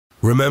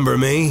Remember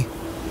me?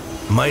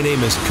 My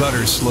name is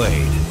Cutter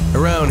Slade.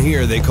 Around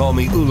here they call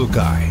me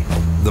Ulukai,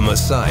 the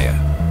Messiah.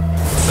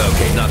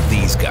 Okay, not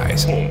these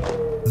guys.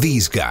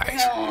 These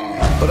guys.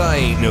 But I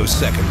ain't no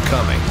second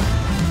coming.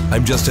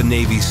 I'm just a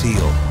Navy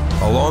SEAL,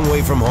 a long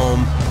way from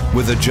home,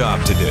 with a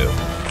job to do.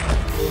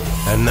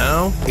 And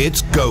now,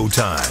 it's go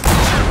time.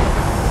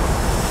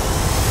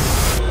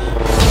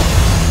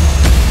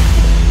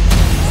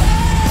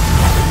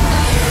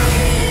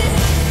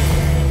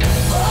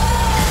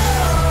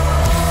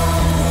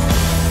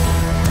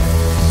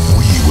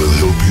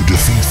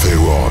 Defeat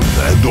Pharaon,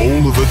 and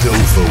all of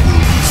Adelpha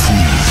will be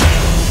free.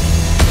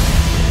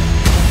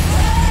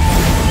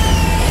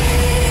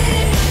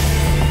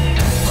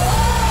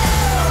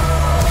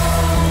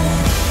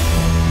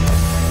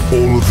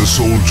 All of the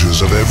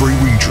soldiers of every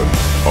region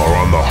are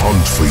on the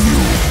hunt for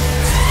you.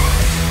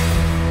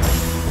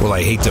 Well,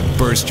 I hate to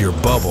burst your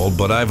bubble,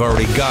 but I've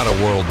already got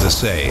a world to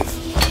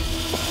save.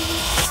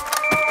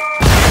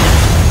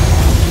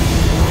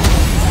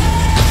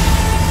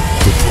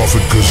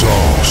 Prophet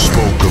Kazar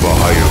spoke of a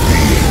higher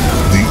being,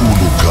 the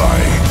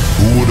Ulukai,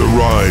 who would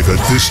arrive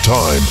at this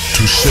time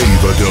to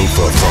save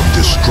Adelpha from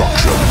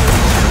destruction.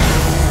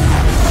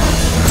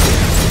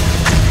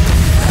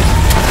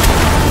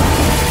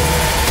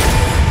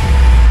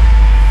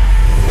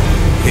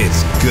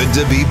 It's good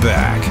to be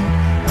back.